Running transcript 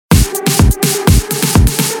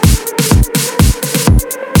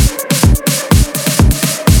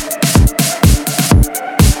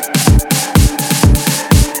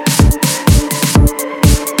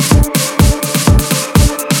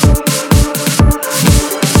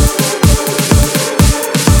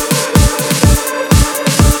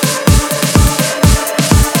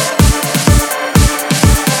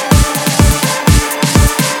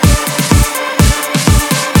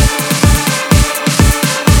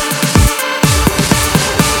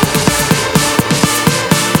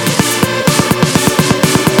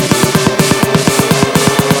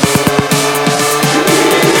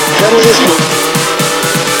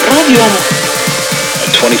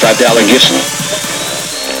$25 gift.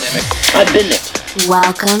 I've been there.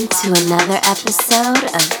 Welcome to another episode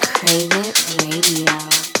of Crave It Radio.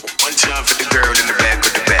 One time for the girl in the back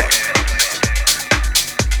with the back.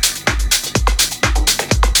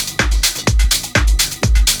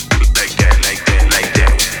 Like that, like that, like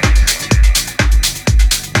that.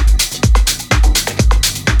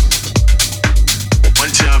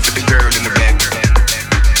 One time for the girl in the back.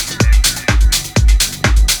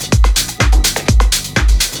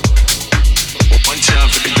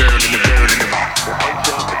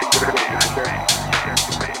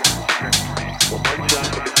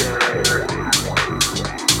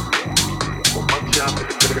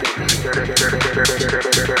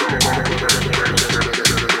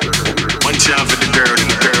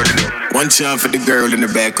 One time for the girl in the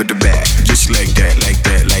back with the back, just like that, like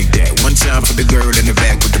that, like that. One time for the girl in the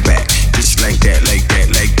back with the back, just like that, like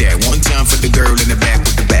that, like that. One time for the girl in the back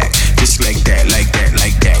with the back, just like that, like that,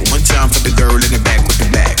 like that. One time for the girl in the back with the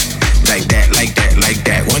back, like that, like that, like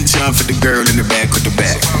that. One time for the girl in the back with the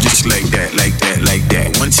back, just like that, like that, like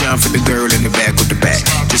that. One time for the girl in the back with the back,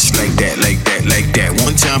 just like that, like that, like that.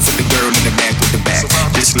 One time for the girl in the back with the back,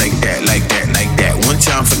 just like that, like that, like that. One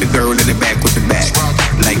time for the girl in the back with the back,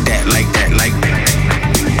 like that, like that, like that.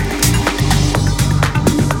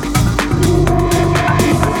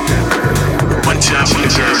 One time for the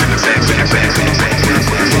girl in the back with the back.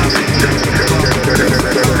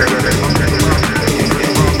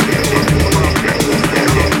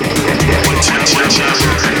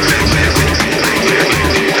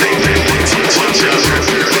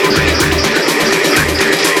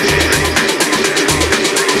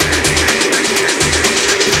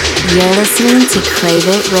 You're listening to Crave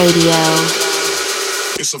It Radio.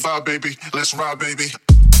 It's a vibe, baby. Let's ride, baby.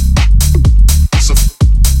 It's a vibe.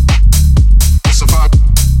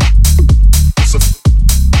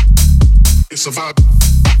 It's a vibe.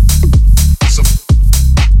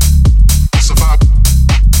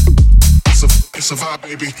 It's a vibe,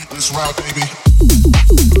 baby. Let's ride, baby.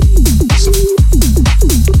 It's a vibe.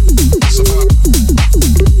 It's a vibe.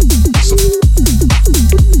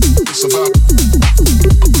 It's a vibe.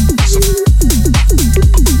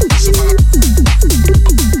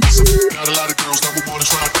 Got a lot of girls that would wanna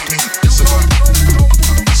try, baby. It's a vibe.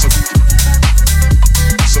 It's a vibe.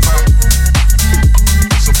 It's a vibe.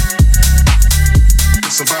 It's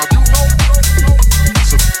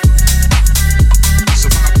a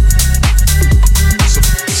vibe.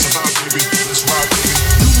 It's a vibe, baby. Let's ride, baby.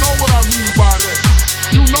 You know what I mean by that.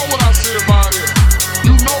 You know what I say about it.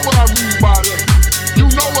 You know what I mean by that. You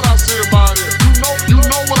know what I say about it. You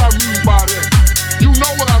know what I mean by that. You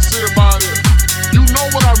know what I say about it. You know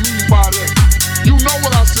what I mean by that. You know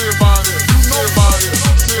what I say about it. You know about it.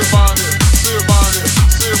 Say about it. Say about it.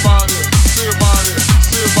 Say about it. Say about it.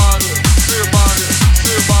 Say about it. Say about it. Say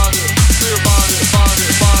about it. Say about it. About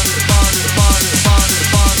it. About it. About it. About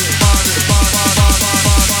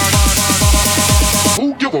it. About it. About it.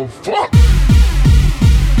 Who give a fuck?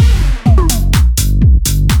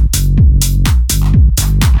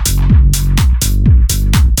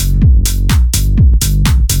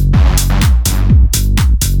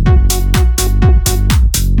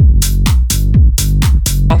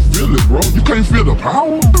 You can't feel the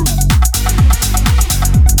power?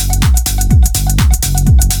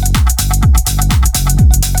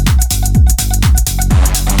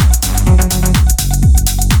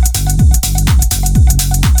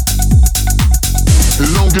 It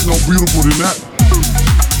don't get no beautiful than that.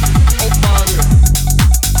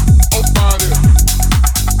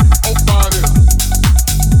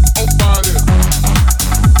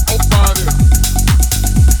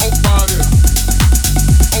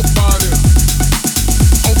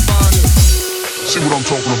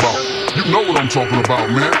 Talking about. You know what I'm talking about,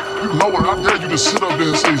 man. You know what I dare you to sit up there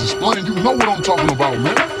and say, explain. You know what I'm talking about,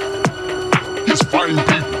 man. He's fighting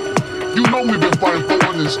people. You know we've been fighting for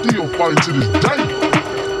one and still fighting to this day.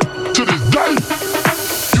 To this day.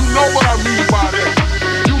 You know what I mean by that.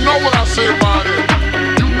 You know what I say about it.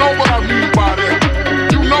 You know what I mean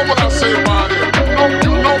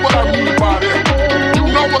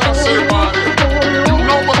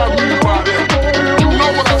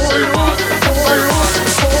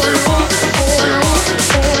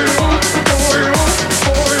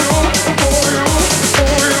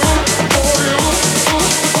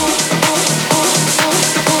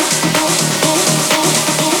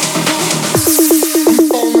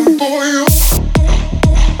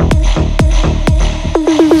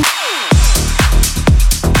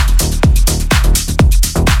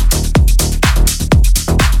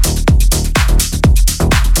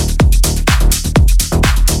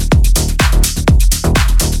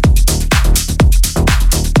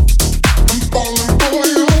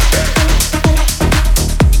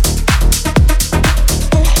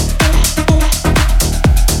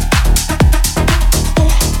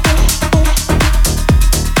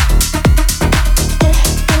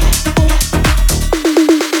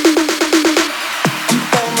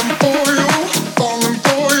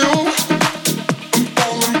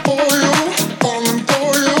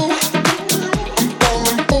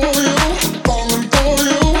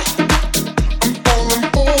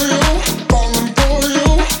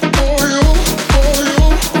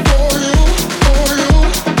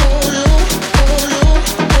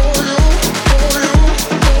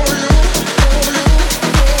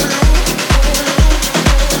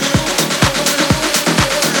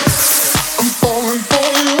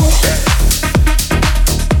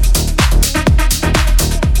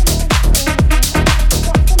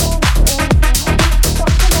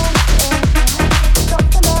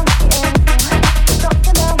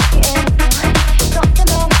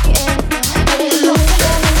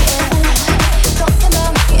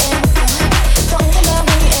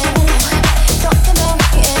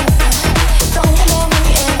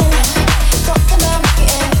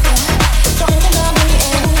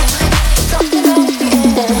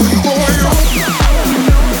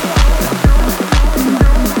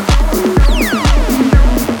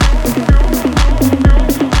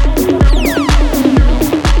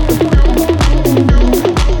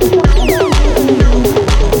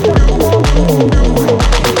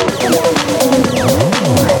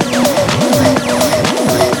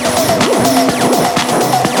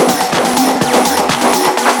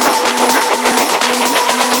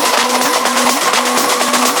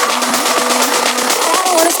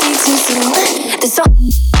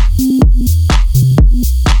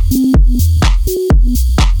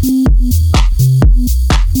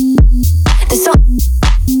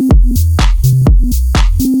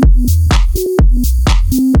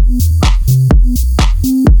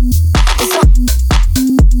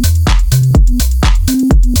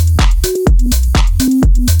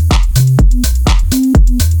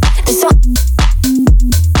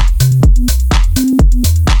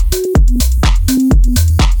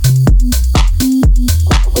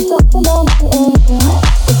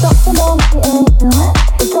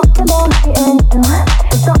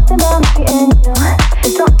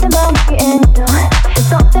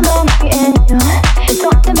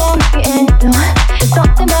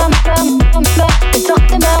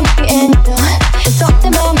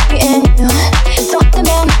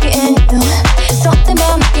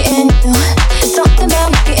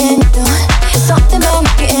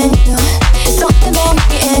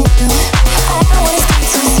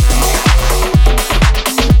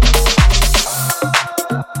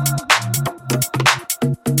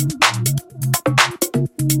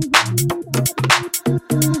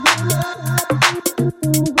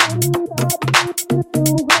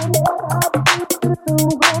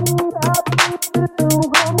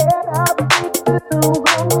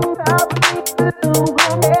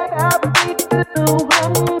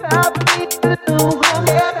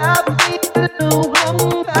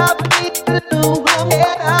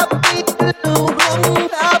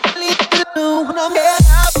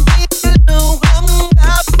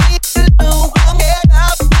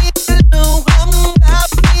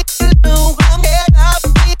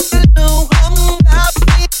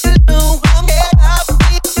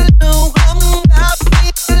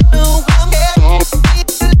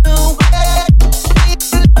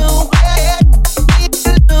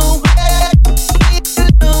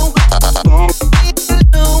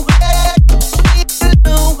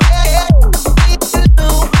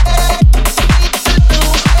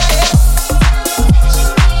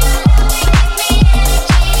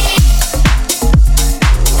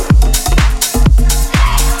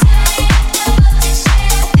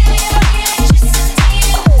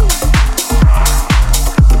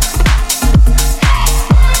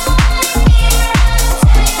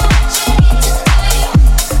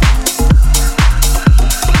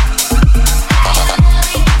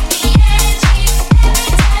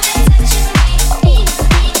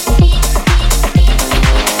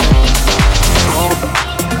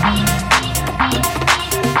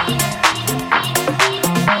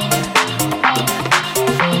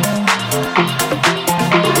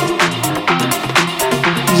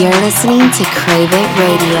You're listening to Crave It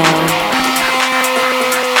Radio.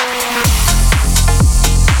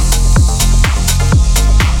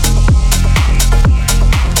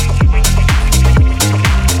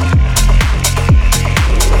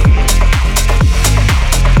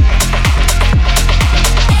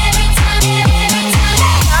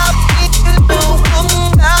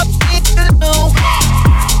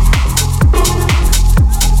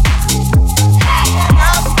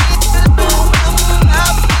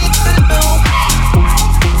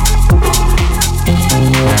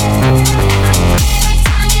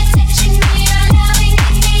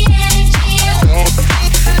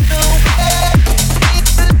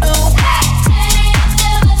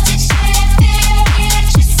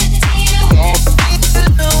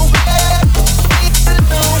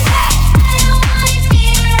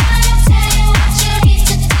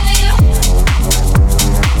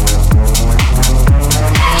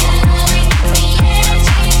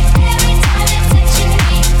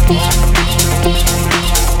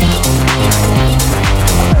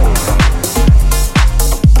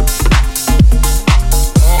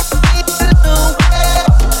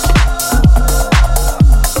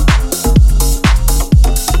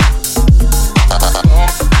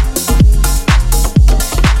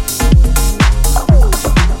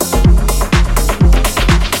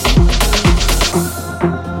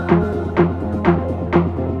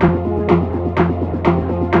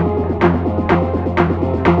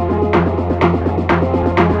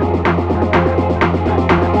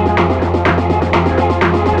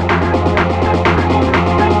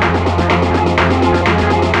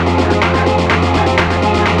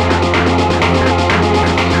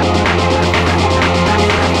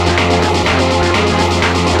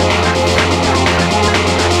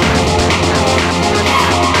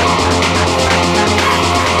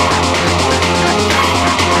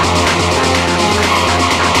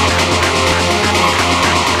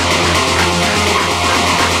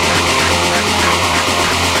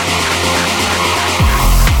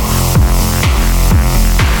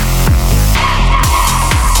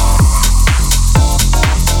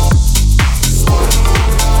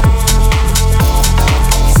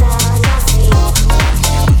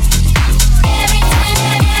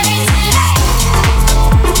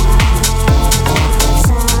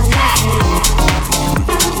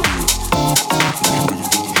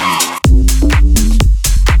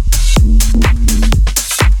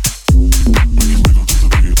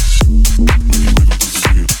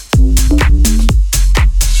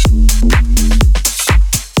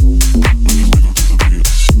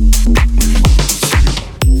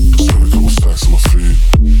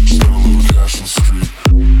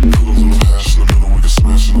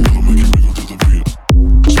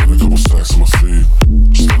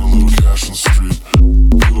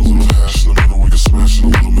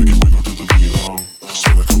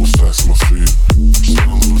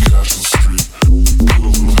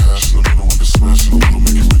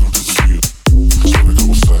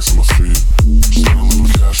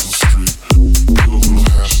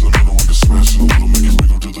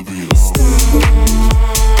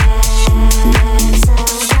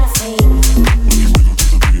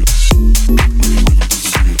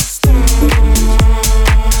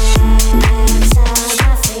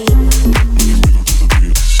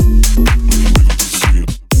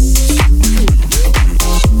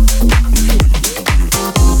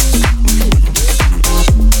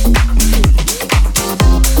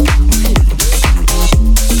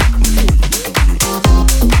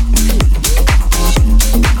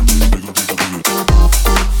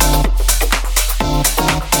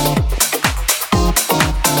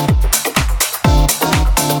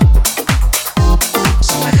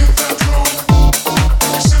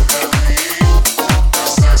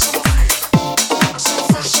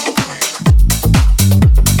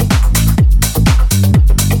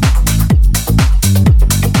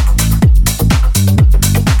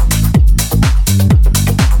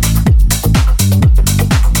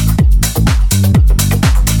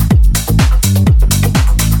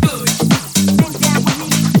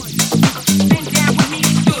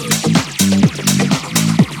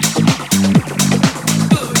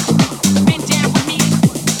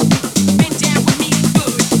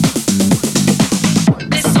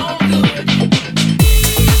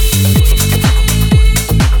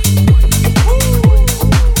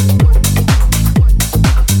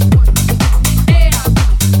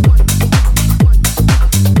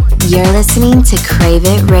 You're listening to Crave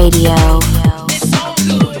It Radio.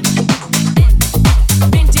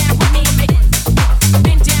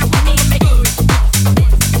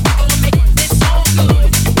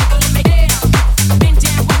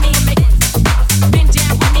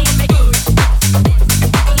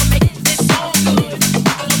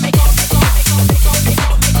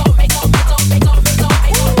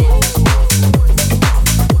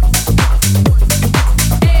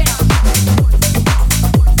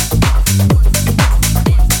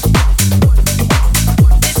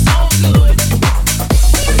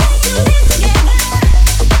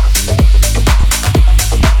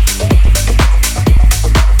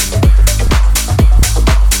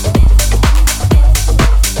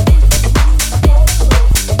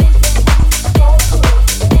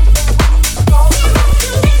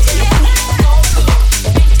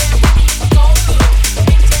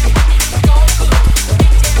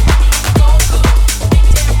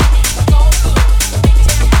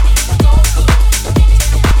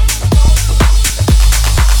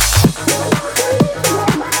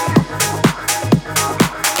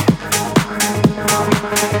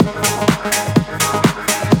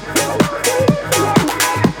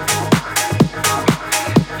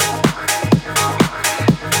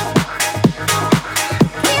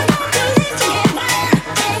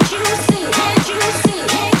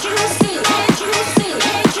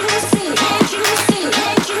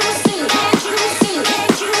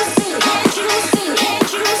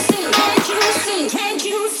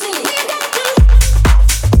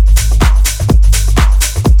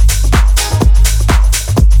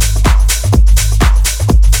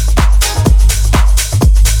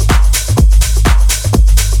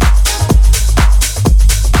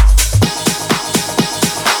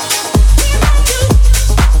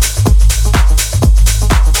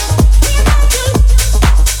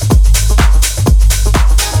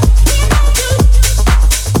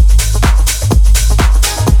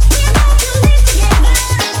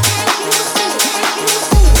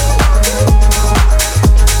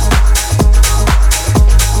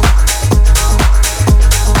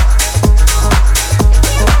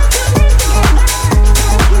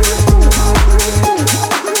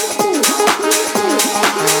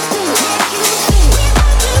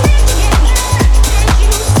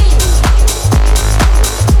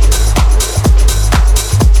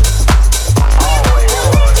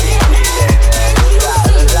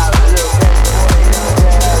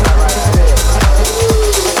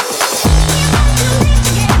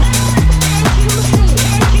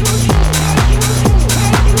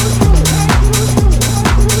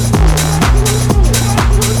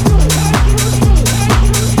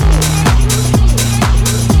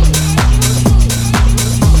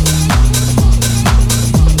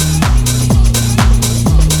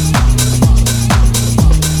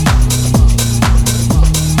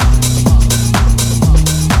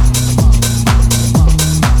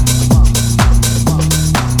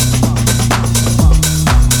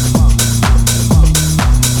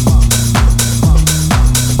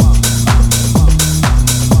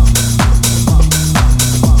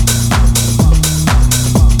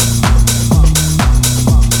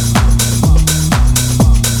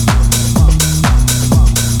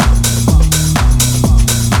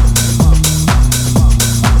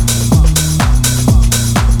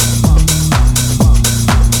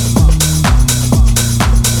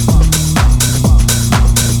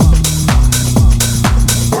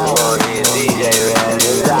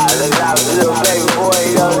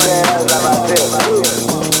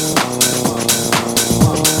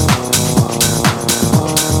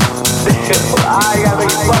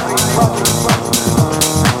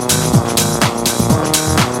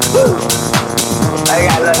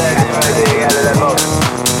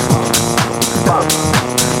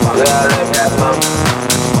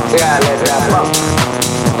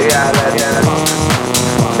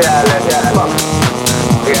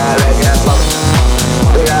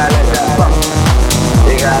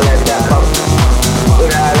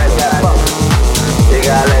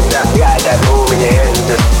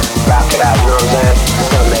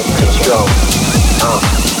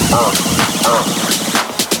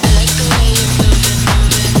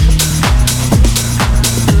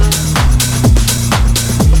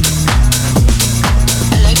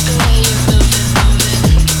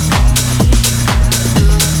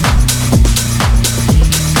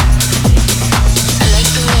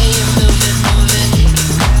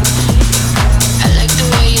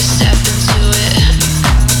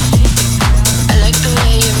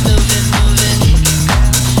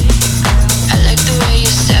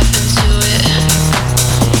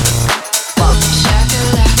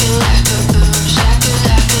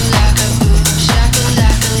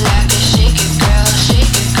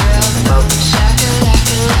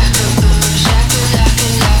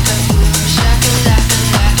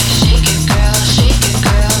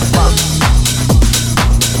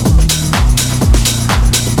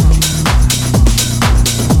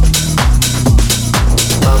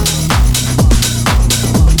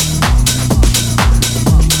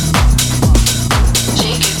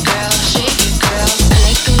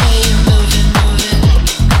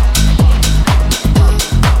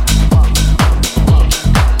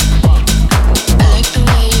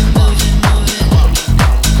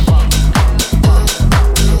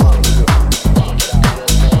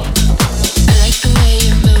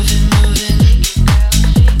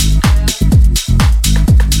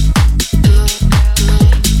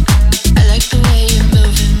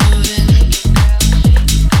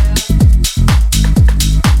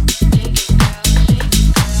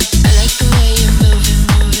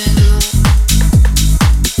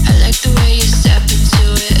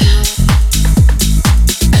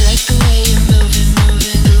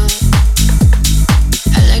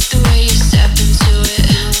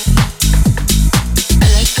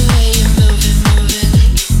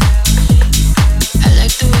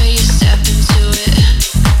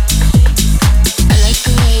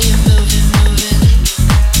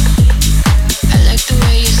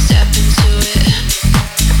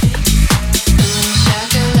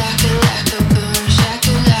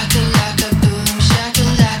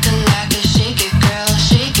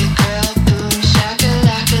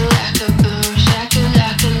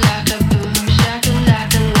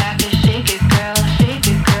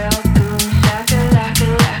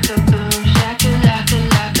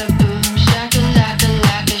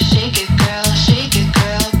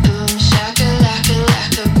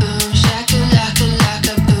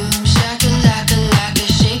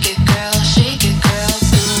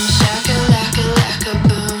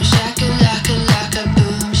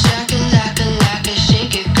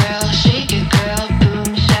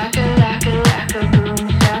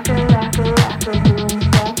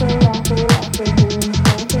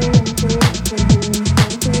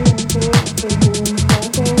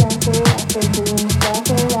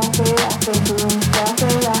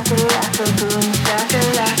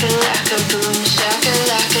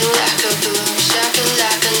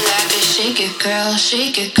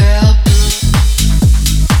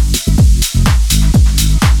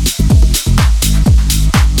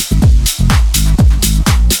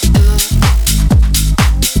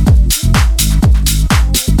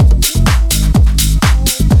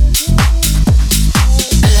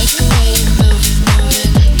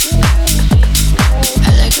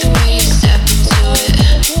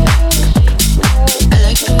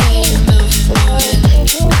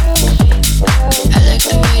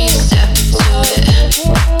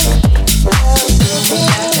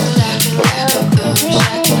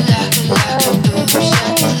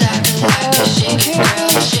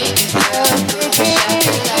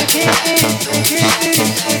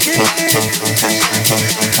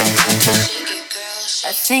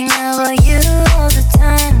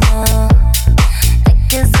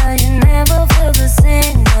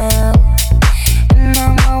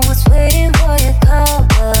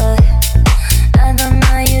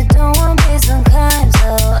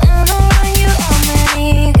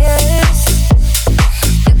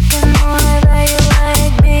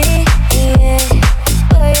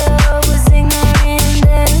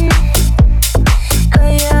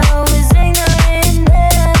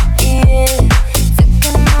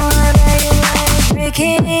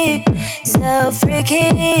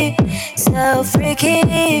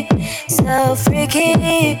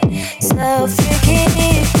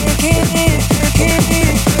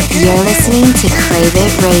 You're listening to Crave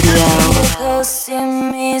It Radio.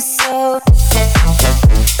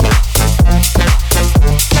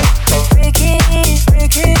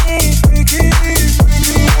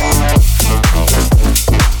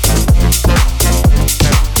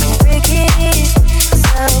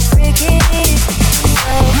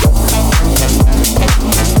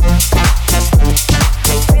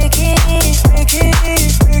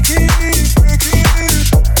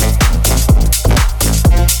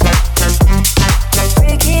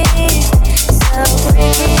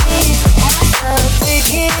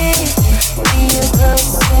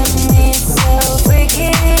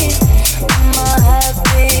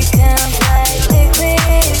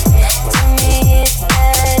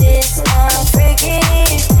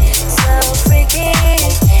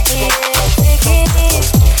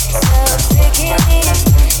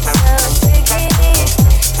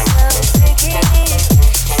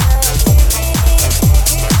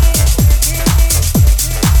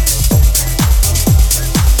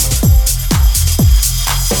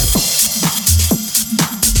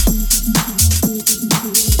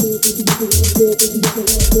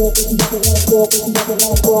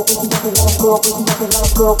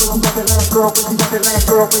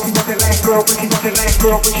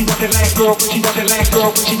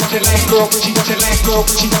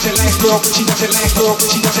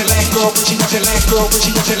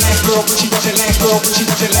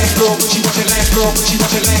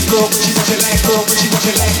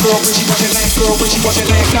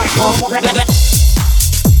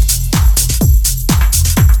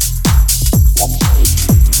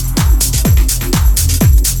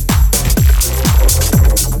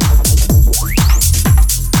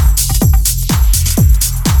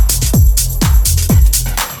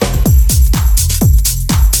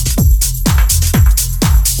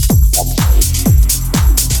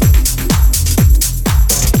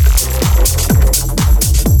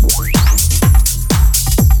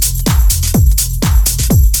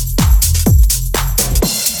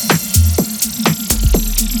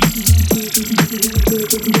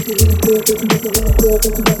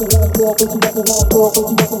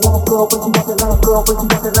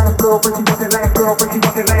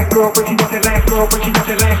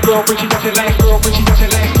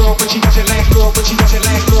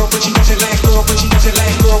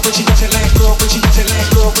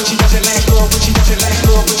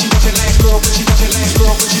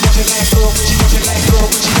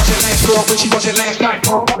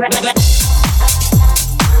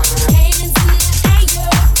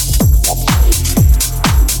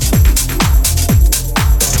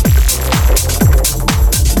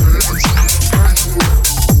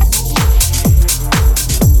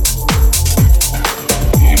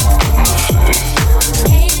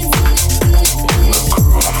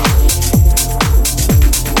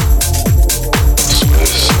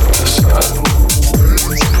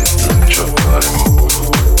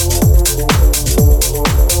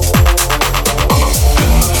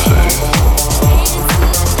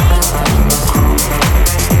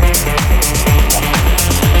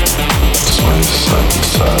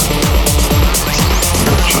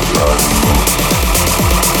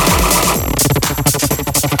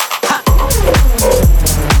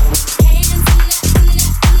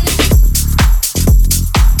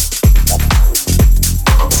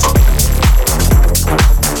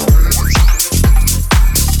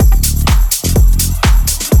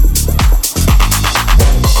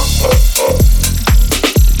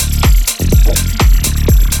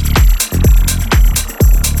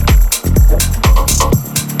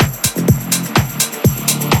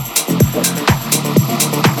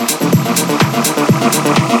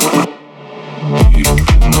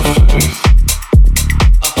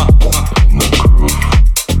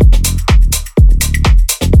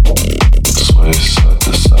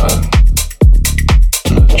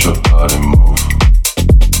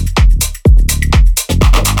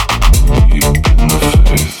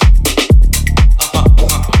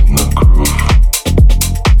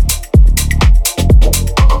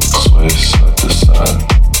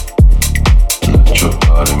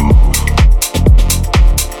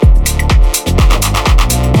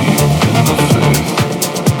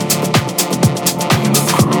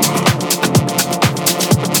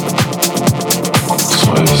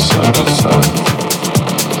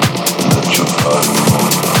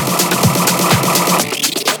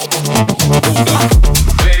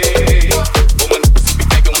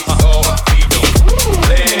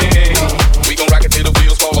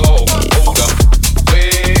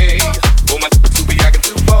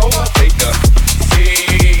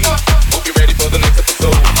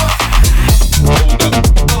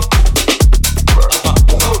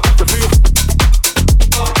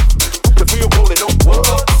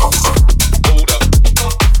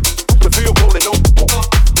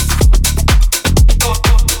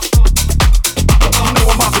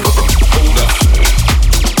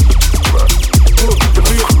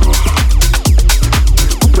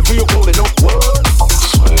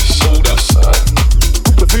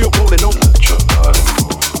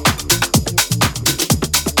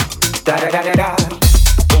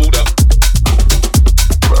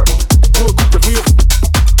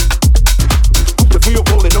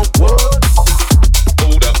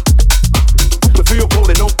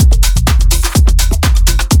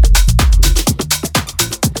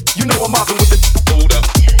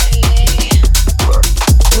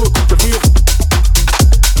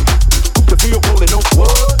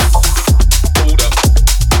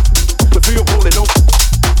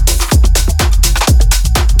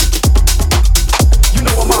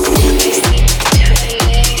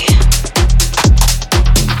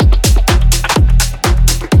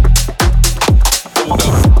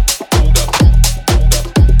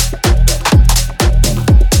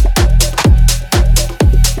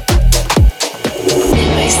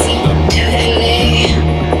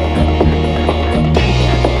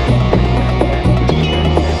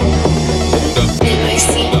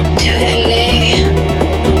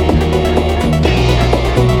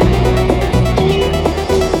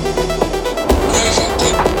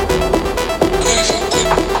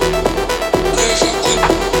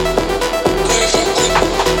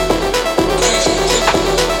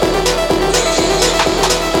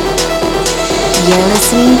 You're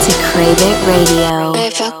listening to Crave It Radio. I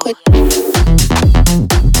fuck with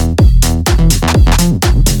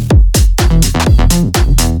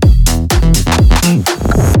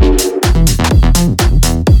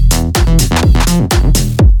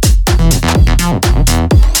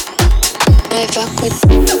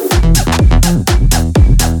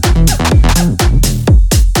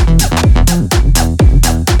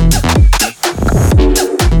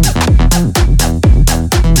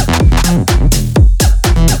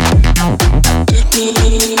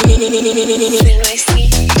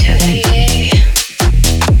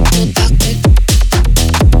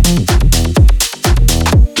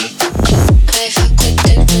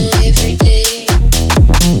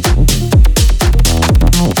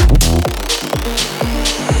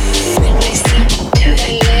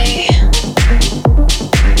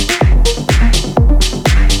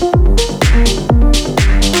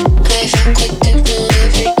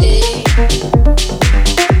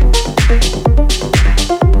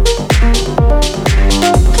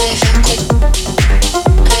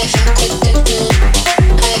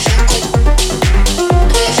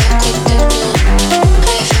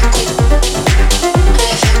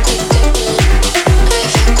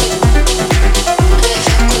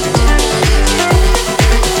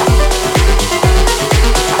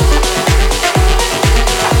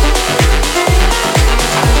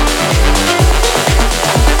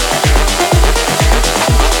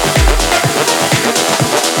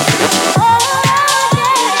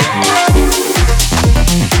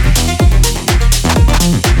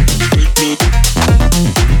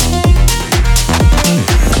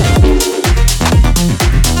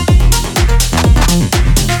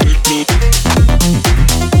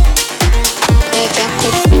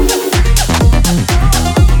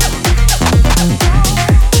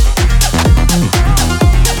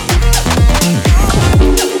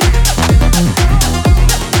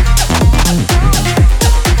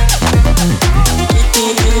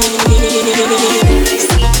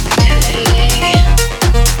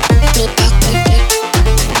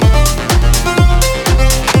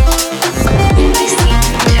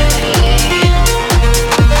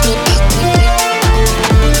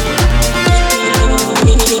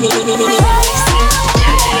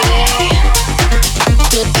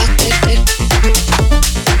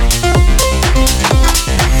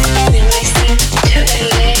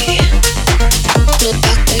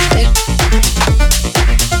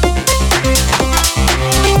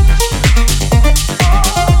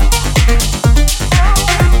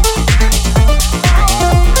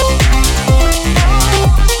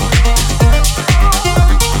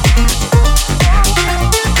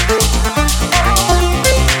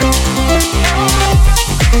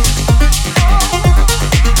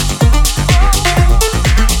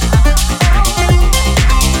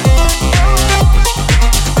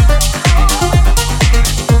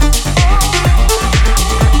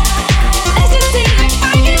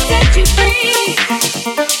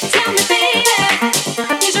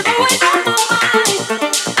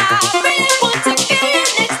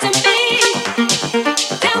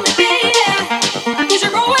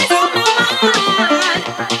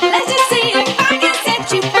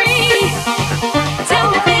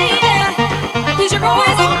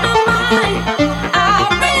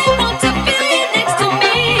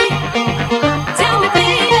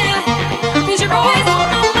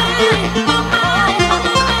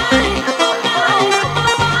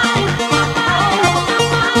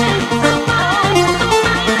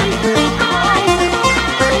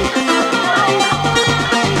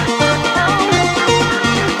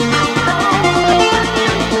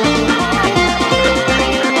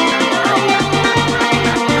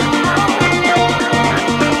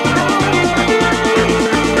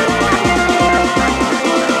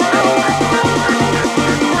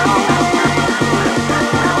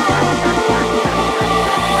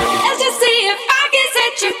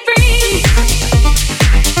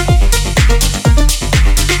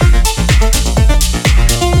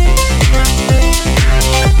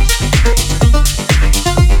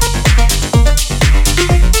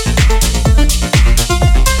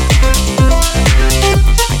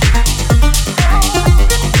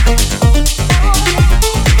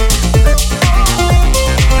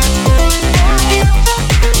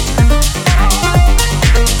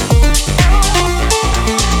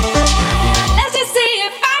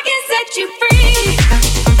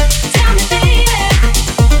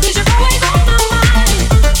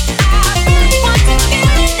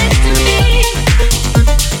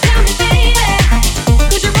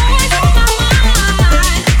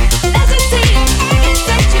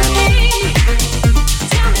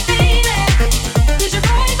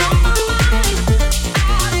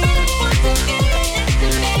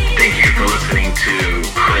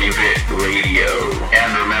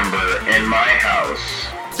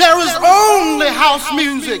There is only house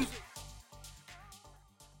music.